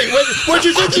 What'd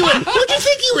you think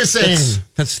you were saying?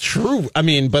 That's true. I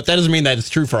mean, but that doesn't mean that it's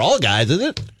true for all guys, is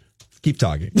it? Keep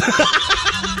talking.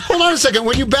 Hold on a second.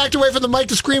 When you backed away from the mic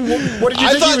to scream, what did you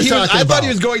think he was talking about? I thought he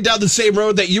was going down the same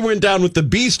road that you went down with the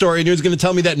bee story, and he was going to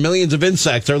tell me that millions of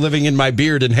insects are living in my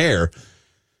beard and hair.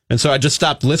 And so I just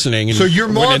stopped listening. And so you're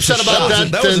more upset about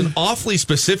that? That was an awfully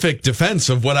specific defense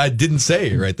of what I didn't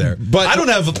say right there. But I don't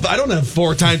have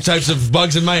 4 types of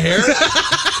bugs in my hair.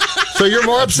 So you're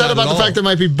more upset about the fact there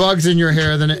might be bugs in your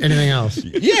hair than anything else?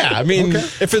 Yeah, I mean,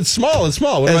 if it's small, it's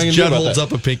small. What am I going to do about holds that?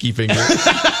 up a pinky finger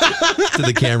to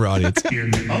the camera audience.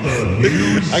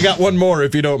 I got one more,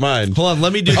 if you don't mind. Hold on,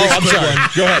 let me do this quick one.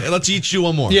 Go ahead. Let's each do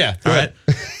one more. Yeah, all right.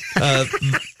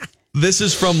 This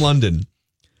is from London.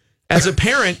 As a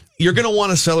parent, you're going to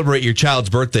want to celebrate your child's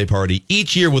birthday party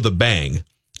each year with a bang.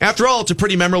 After all, it's a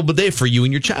pretty memorable day for you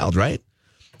and your child, right?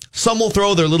 Some will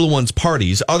throw their little ones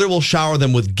parties, others will shower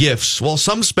them with gifts, while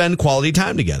some spend quality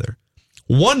time together.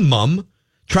 One mom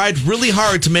tried really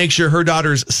hard to make sure her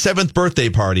daughter's 7th birthday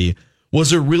party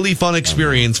was a really fun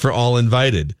experience for all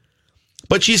invited.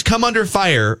 But she's come under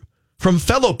fire from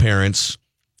fellow parents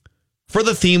for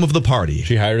the theme of the party.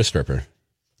 She hired a stripper.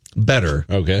 Better.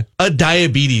 Okay. A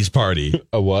diabetes party.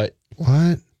 A what?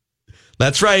 What?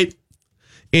 That's right.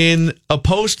 In a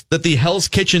post that the Hell's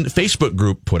Kitchen Facebook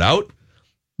group put out,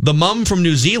 the mom from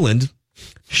New Zealand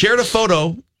shared a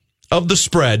photo of the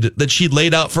spread that she'd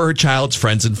laid out for her child's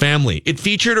friends and family. It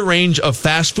featured a range of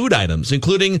fast food items,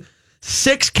 including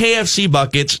 6 KFC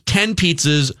buckets, 10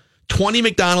 pizzas, 20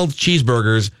 McDonald's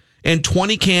cheeseburgers, and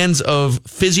 20 cans of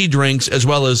fizzy drinks, as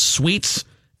well as sweets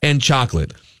and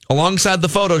chocolate. Alongside the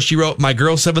photo, she wrote, "My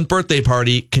girl's 7th birthday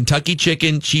party, Kentucky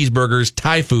chicken, cheeseburgers,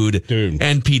 Thai food,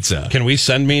 and pizza." Can we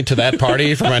send me to that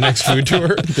party for my next food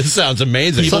tour? This sounds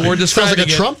amazing. People were describing sounds like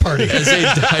a Trump party. As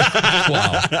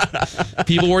wow.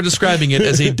 People were describing it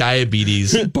as a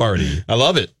diabetes party. I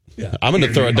love it. Yeah. I'm going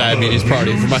to throw a diabetes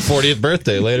party for my 40th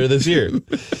birthday later this year.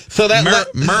 So that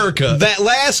America. That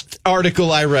last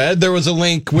article I read, there was a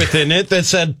link within it that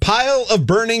said, "Pile of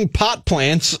burning pot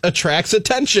plants attracts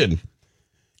attention."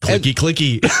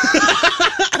 Clicky.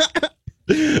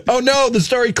 Oh no, the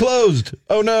story closed.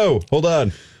 Oh no, hold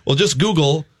on. Well, just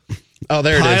Google. Oh,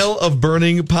 there it is. Pile of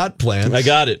burning pot plants. I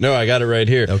got it. No, I got it right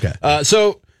here. Okay.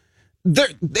 So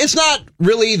it's not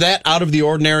really that out of the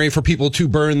ordinary for people to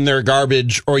burn their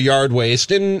garbage or yard waste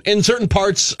in certain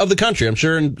parts of the country. I'm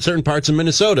sure in certain parts of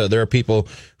Minnesota, there are people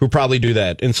who probably do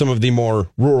that in some of the more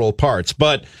rural parts.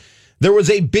 But there was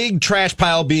a big trash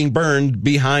pile being burned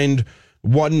behind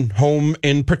one home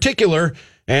in particular,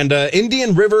 and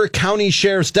Indian River County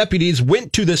Sheriff's deputies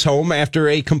went to this home after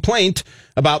a complaint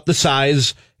about the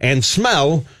size and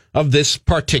smell of this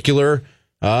particular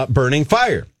burning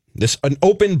fire. An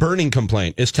open burning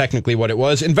complaint is technically what it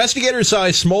was. Investigators saw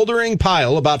a smoldering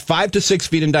pile about 5 to 6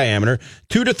 feet in diameter,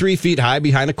 2 to 3 feet high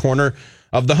behind a corner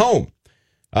of the home.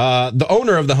 The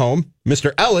owner of the home,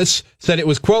 Mr. Ellis, said it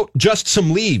was, quote, "just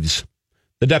some leaves."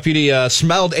 The deputy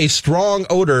smelled a strong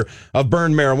odor of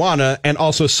burned marijuana and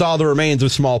also saw the remains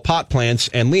of small pot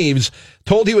plants and leaves.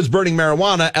 Told he was burning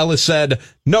marijuana, Ellis said,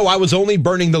 "No, I was only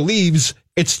burning the leaves.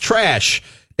 It's trash.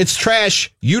 It's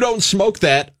trash. You don't smoke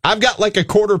that. I've got like a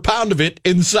quarter pound of it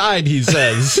inside," he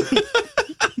says.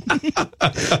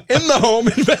 In the home,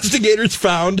 investigators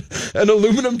found an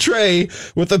aluminum tray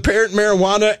with apparent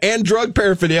marijuana and drug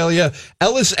paraphernalia.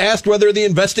 Ellis asked whether the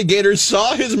investigators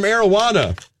saw his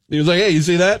marijuana. He was like, "Hey, you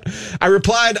see that?" I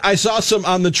replied, "I saw some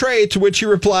on the tray," to which he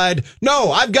replied, "No,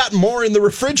 I've got more in the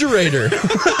refrigerator."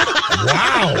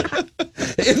 Wow.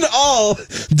 In all,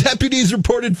 deputies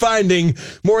reported finding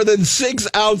more than 6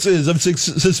 ounces of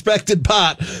suspected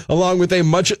pot, along with a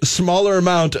much smaller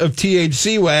amount of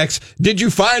THC wax. "Did you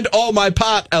find all my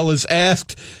pot?" Ellis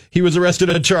asked. He was arrested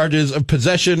on charges of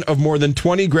possession of more than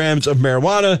 20 grams of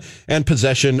marijuana and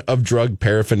possession of drug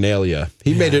paraphernalia.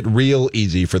 He made it real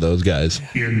easy for those guys.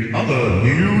 In other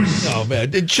news, oh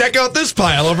man, check out this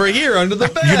pile over here under the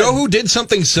bed. You know who did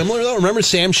something similar though? Remember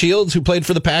Sam Shields, who played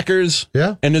for the Packers?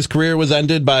 Yeah. And his career was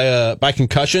ended by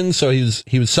concussion, so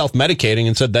he was self-medicating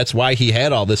and said that's why he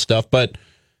had all this stuff. But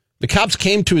the cops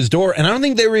came to his door, and I don't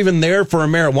think they were even there for a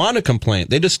marijuana complaint.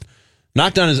 They just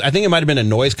knocked on I think it might have been a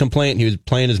noise complaint. He was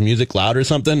playing his music loud or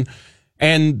something.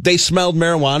 And they smelled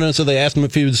marijuana, so they asked him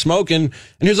if he was smoking.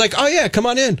 And he was like, oh, yeah, come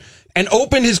on in. And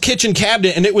opened his kitchen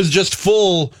cabinet, and it was just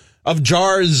full of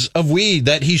jars of weed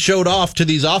that he showed off to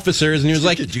these officers. And he was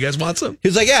like, did you guys want some? He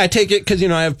was like, yeah, I take it because,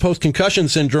 I have post-concussion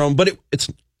syndrome. But it's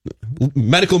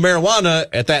medical marijuana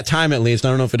at that time, at least, I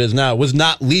don't know if it is now, was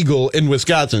not legal in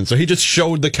Wisconsin. So he just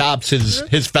showed the cops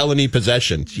his felony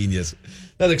possession. Genius.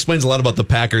 That explains a lot about the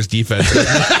Packers defense.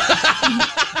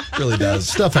 Really does.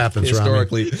 Stuff happens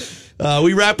historically.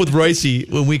 We wrap with Royce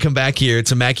when we come back here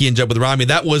to Mackey and Judd with Rami.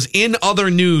 That was In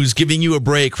Other News, giving you a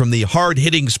break from the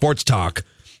hard-hitting sports talk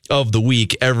of the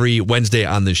week every Wednesday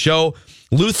on the show.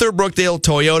 Luther Brookdale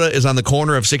Toyota is on the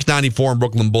corner of 694 and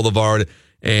Brooklyn Boulevard,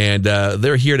 and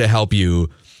they're here to help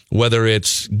you, whether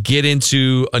it's get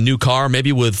into a new car,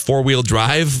 maybe with four-wheel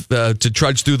drive to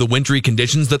trudge through the wintry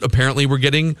conditions that apparently we're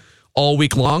getting all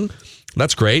week long.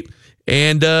 That's great.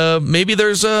 And maybe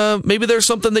there's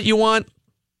something that you want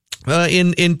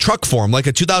in truck form, like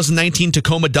a 2019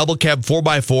 Tacoma double cab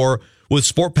 4x4 with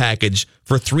sport package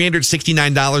for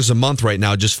 $369 a month right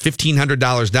now, just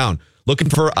 $1,500 down. Looking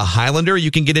for a Highlander?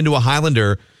 You can get into a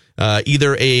Highlander,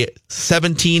 either a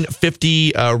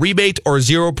 $1,750 rebate or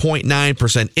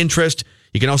 0.9% interest.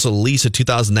 You can also lease a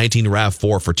 2019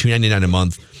 RAV4 for $299 a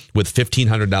month with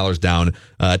 $1,500 down.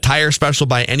 Tire special,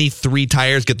 buy any 3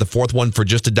 tires, get the 4th one for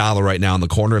just $1 right now on the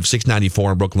corner of 694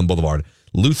 and Brooklyn Boulevard.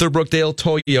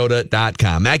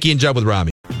 LutherBrookdaleToyota.com. Mackey and Judd with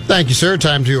Rami. Thank you, sir.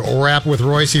 Time to wrap with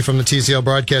Royce from the TCL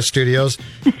broadcast studios.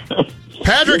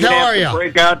 Patrick, how are you?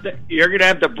 You're going to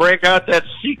have to break out that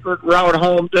secret route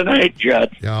home tonight,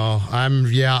 Judd. Oh, I'm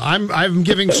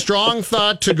giving strong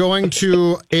thought to going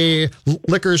to a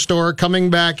liquor store,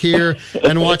 coming back here,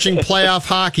 and watching playoff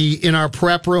hockey in our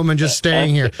prep room and just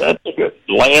staying here. That's good.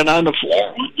 Laying on the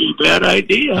floor would be a bad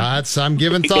idea. I'm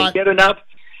giving thought.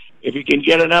 If you can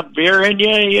get enough beer in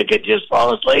you could just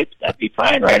fall asleep. That'd be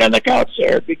fine right on the couch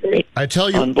there. It'd be great. I tell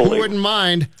you, who wouldn't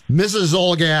mind? Mrs.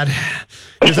 Zolgad.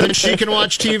 Because then she can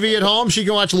watch TV at home. She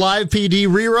can watch live PD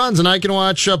reruns, and I can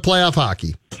watch playoff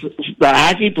hockey. The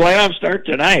hockey playoffs start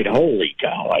tnight. Holy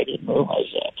cow, I didn't realize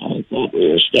that.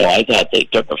 I thought they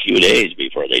took a few days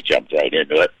before they jumped right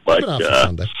into it. But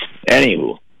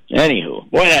Anywho,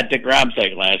 boy, that DeGrom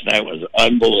thing last night was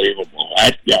unbelievable.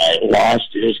 That guy lost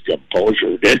his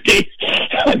composure, didn't he?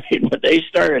 I mean, when they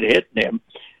started hitting him,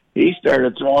 he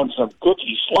started throwing some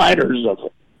cookie sliders of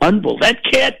unbelievable. That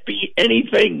can't be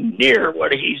anything near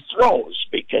what he throws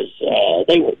because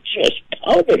they were just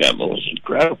pounding him. It was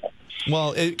incredible.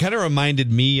 Well, it kind of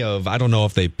reminded me of, I don't know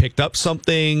if they picked up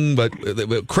something, but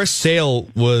Chris Sale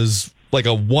was like a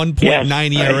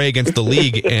 1.9 ERA against the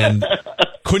league and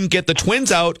couldn't get the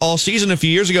Twins out all season a few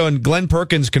years ago. And Glenn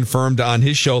Perkins confirmed on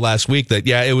his show last week that,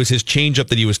 it was his changeup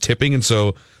that he was tipping. And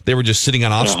so they were just sitting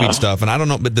on off-speed stuff. And I don't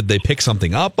know, but did they pick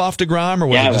something up off DeGrom or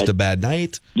was it just a bad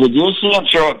night? Did you see him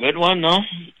throw a good one, though?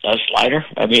 A slider?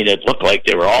 I mean, it looked like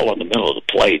they were all in the middle of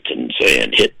the plate and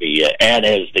saying, hit me. And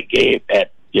as the game,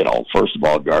 first of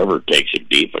all, Garver takes him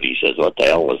deep and he says, what the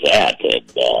hell was that? And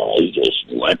he just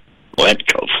went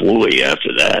kafooey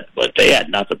after that, but they had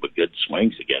nothing but good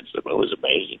swings against them. It was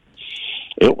amazing.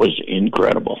 It was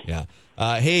incredible. Yeah.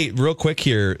 Hey, real quick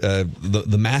here,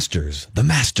 the Masters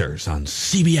on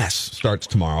CBS starts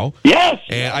tomorrow. Yes.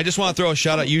 And I just want to throw a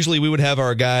shout out. Usually we would have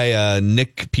our guy,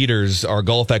 Nick Peters, our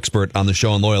golf expert on the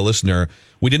show and loyal listener.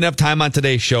 We didn't have time on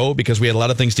today's show because we had a lot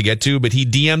of things to get to, but he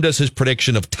DM'd us his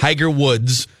prediction of Tiger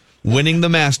Woods winning the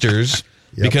Masters.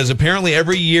 Yep. Because apparently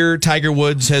every year Tiger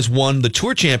Woods has won the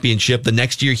Tour Championship. The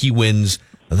next year he wins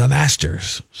the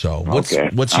Masters. So what's your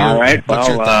thought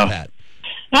on that?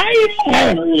 I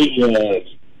haven't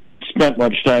really spent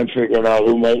much time figuring out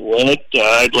who might win it.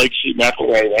 I'd like to see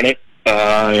McIlroy win it.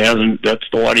 That's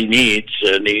the one he needs,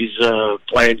 and he's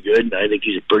playing good. And I think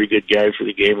he's a pretty good guy for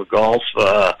the game of golf.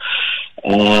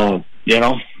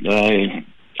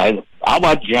 How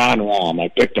about John Rahm? I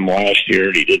picked him last year,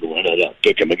 and he didn't win it. I'll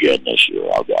pick him again this year.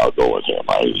 I'll go with him.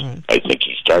 I think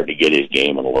he's starting to get his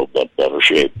game in a little bit better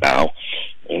shape now,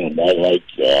 and I like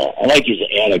his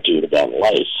attitude about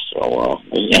life. So,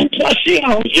 and plus,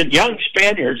 young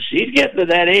Spaniards. He's getting to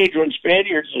that age when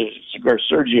Spaniards. Of course,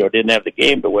 Sergio didn't have the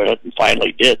game to win it, and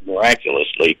finally did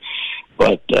miraculously.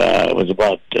 But it was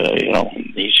about,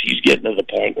 he's getting to the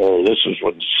point where this was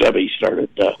when Seve started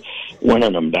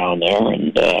winning them down there.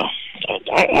 And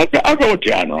I'll go with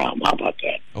John Rahm. How about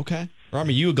that? Okay.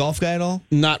 Rami, you a golf guy at all?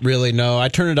 Not really, no. I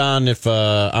turn it on if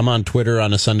I'm on Twitter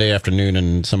on a Sunday afternoon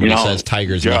and somebody says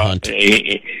Tiger's in the hunt.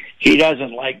 he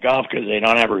doesn't like golf because they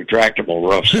don't have retractable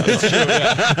roofs.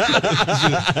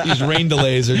 These rain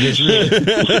delays are just really...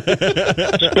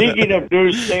 Speaking of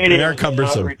new stadiums,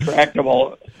 cumbersome.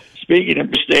 Speaking of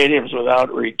stadiums without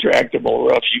retractable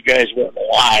roofs, you guys weren't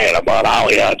lying about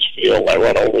Allianz Field. I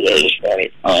went over there this morning.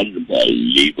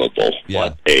 Unbelievable.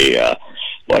 Yeah.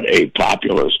 What a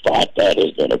popular spot that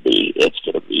is going to be. Is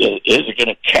it going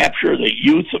to capture the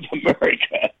youth of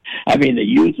America? I mean, the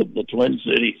youth of the Twin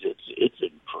Cities. It's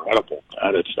incredible.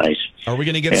 God, it's nice. Are we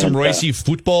going to get some Royce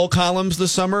football columns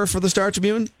this summer for the Star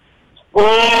Tribune?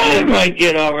 Well, I might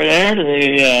get over there to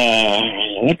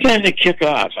the, what time they kick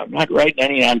off? I'm not writing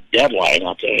any on deadline,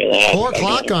 I'll tell you that. 4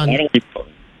 o'clock on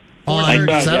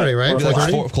Saturday, right?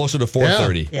 Closer to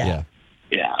 4:30.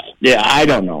 Yeah, I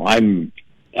don't know.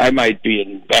 I might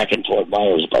be back in Fort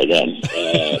Myers by then.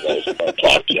 That's 4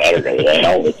 o'clock Saturday. The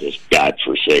hell with this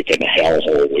godforsaken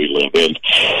hellhole we live in.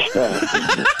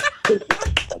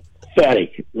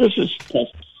 Pathetic. This is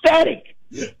pathetic.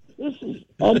 This is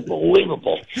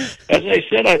unbelievable. As I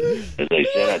said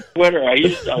on Twitter, I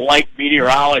used to like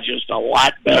meteorologists a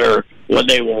lot better when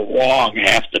they were wrong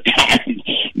half the time.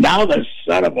 Now the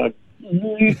son of a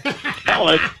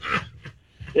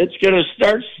it's going to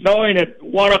start snowing at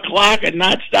 1 o'clock and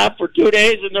not stop for 2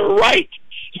 days, and they're right.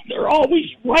 They're always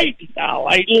right now.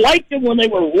 I liked them when they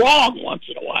were wrong once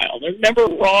in a while. They're never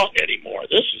wrong anymore.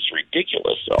 This is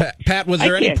ridiculous. So Pat, was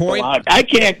there any point? I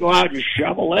can't go out and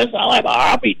shovel this.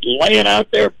 I'll be laying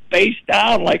out there face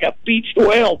down like a beached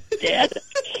whale, dead.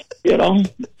 You know.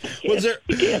 Was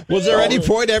there any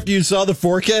point after you saw the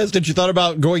forecast that you thought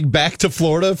about going back to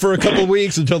Florida for a couple of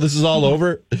weeks until this is all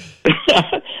over?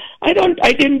 I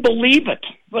didn't believe it,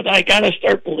 but I got to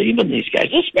start believing these guys.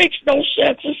 This makes no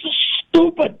sense. This is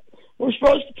stupid.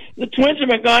 The Twins have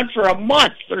been gone for a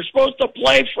month. They're supposed to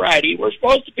play Friday. We're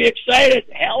supposed to be excited.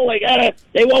 Hell,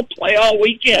 they won't play all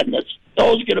weekend. This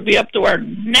snow's going to be up to our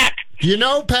neck. You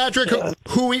know, Patrick,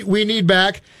 who we need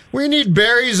back? We need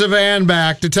Barry Zavan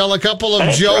back to tell a couple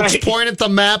of jokes, right. Point at the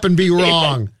map, and be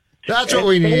wrong. That's what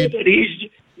we need.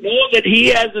 Know that he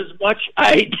has as much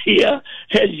idea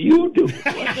as you do. What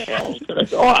the hell is going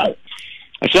to go on?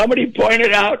 Somebody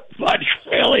pointed out Bud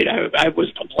Craley. I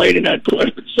was complaining on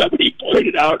Twitter. Somebody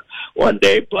pointed out one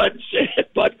day, Bud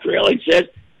Craley says,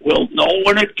 "We'll know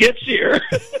when it gets here."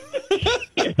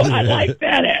 I like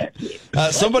that attitude.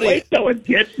 Somebody, no one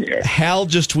gets here. Hal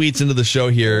just tweets into the show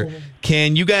here.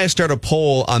 Can you guys start a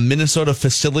poll on Minnesota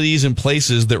facilities and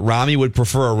places that Rami would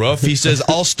prefer a roof? He says,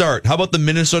 I'll start. How about the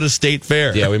Minnesota State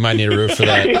Fair? Yeah, we might need a roof for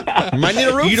that. We might need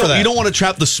a roof for that. You don't want to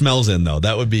trap the smells in, though.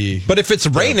 That would be... But if it's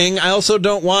raining, I also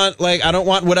don't want, I don't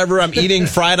want whatever I'm eating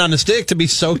fried on a stick to be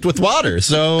soaked with water.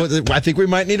 So I think we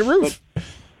might need a roof.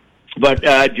 But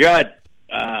Judd,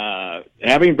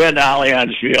 having been to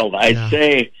Allianz Field, I'd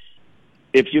say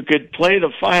if you could play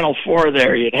the Final Four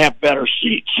there, you'd have better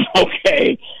seats,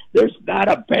 okay? There's not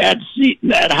a bad seat in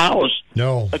that house.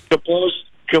 No. As opposed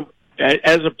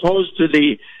to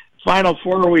the Final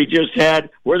Four we just had,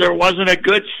 where there wasn't a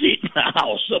good seat in the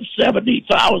house of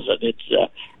 70,000. It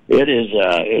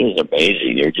is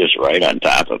amazing. You're just right on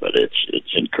top of it.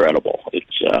 It's incredible.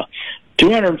 It's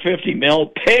 $250 million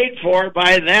paid for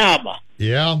by them.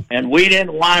 Yeah. And we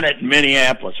didn't want it in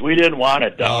Minneapolis. We didn't want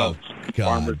it down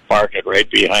Farmers Market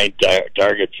right behind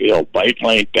Target Field, Bike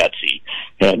Lane, Betsy,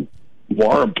 and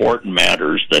more important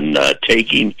matters than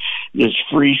taking this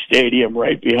free stadium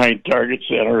right behind Target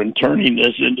Center and turning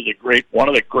this into one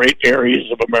of the great areas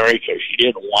of America. She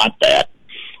didn't want that.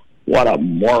 What a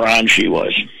moron she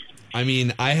was. I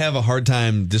mean, I have a hard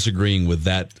time disagreeing with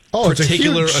that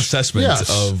particular assessment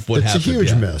of what happened. It's a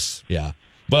huge miss. Yeah.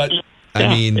 But, I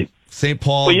mean, St.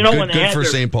 Paul, good for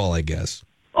St. Paul, I guess.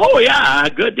 Oh, yeah,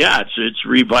 good. Yeah, it's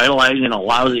revitalizing a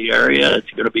lousy area. It's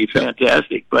going to be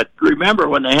fantastic. But remember,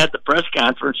 when they had the press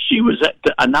conference, she was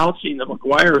announcing that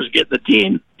McGuire was getting the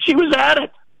team. She was at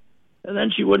it. And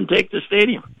then she wouldn't take the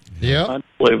stadium. Yeah.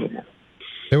 Unbelievable.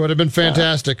 It would have been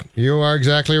fantastic. You are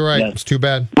exactly right. Yes. It's too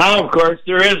bad. Now, of course,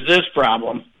 there is this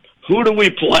problem. Who do we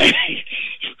play?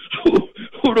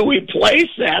 Who do we play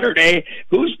Saturday?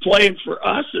 Who's playing for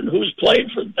us and who's playing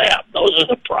for them? Those are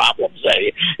the problems.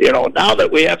 Now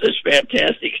that we have this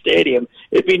fantastic stadium,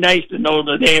 it'd be nice to know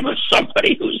the name of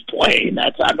somebody who's playing.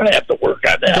 I'm going to have to work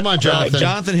on that. Come on, Jonathan.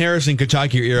 Jonathan Harrison could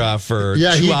talk your ear off for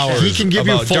 2 hours. He can give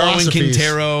you Darwin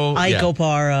Quintero. Ike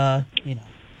Opara,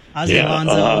 Ozzie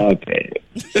Alonso. Okay.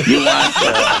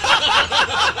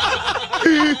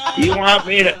 You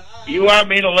want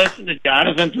me to listen to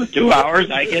Jonathan for 2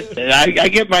 hours? I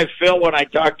get my fill when I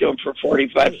talk to him for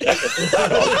 45 seconds.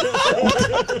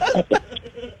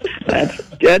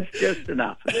 That's just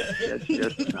enough. That's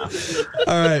just enough.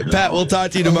 All right, Pat, we'll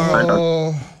talk to you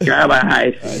tomorrow.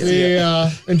 Bye. Yeah.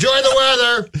 Enjoy the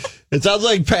weather. It sounds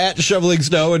like Pat shoveling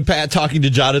snow and Pat talking to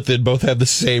Jonathan both have the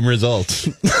same result.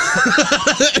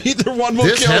 Either one will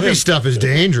This kill heavy him. stuff is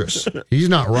dangerous. He's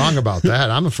not wrong about that.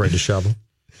 I'm afraid to shovel.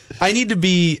 I need to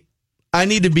be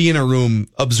in a room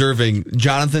observing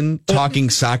Jonathan talking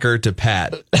soccer to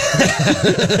Pat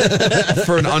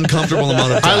for an uncomfortable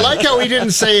amount of time. I like how he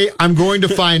didn't say, I'm going to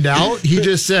find out. He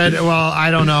just said, well,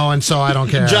 I don't know, and so I don't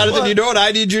care. Jonathan, you know what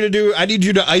I need you to do? I need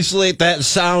you to isolate that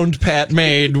sound Pat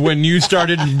made when you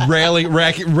started railing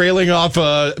off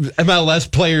MLS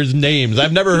players' names.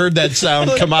 I've never heard that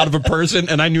sound come out of a person,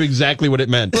 and I knew exactly what it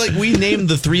meant. Like, we named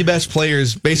the 3 best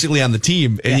players basically on the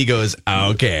team, and he goes,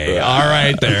 okay, all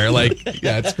right there. Like,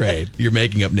 yeah, that's great. You're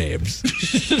making up names.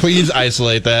 Please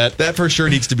isolate that. That for sure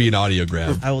needs to be an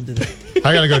audiogram. I will do that.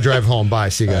 I got to go drive home. Bye.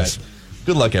 See you guys. Right.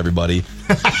 Good luck, everybody.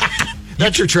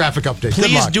 That's your traffic update. Good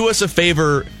Please luck. do us a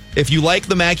favor. If you like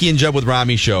the Mackie and Judd with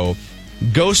Rami show,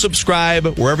 go subscribe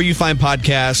wherever you find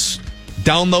podcasts.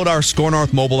 Download our Score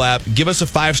North mobile app. Give us a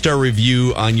 5-star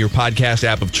review on your podcast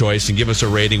app of choice and give us a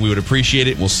rating. We would appreciate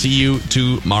it. We'll see you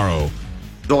tomorrow.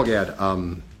 Zolgad,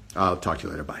 I'll talk to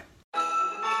you later. Bye.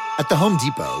 At the Home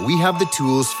Depot, we have the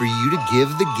tools for you to give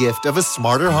the gift of a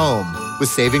smarter home with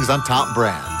savings on top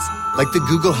brands, like the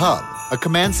Google Hub, a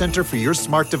command center for your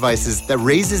smart devices that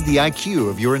raises the IQ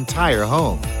of your entire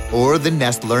home, or the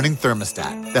Nest Learning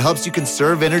Thermostat that helps you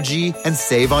conserve energy and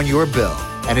save on your bill.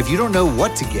 And if you don't know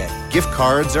what to get, gift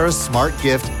cards are a smart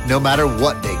gift no matter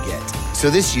what they get.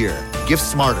 So this year, gift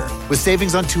smarter with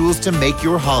savings on tools to make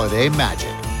your holiday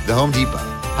magic. The Home Depot,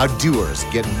 how doers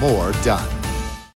get more done.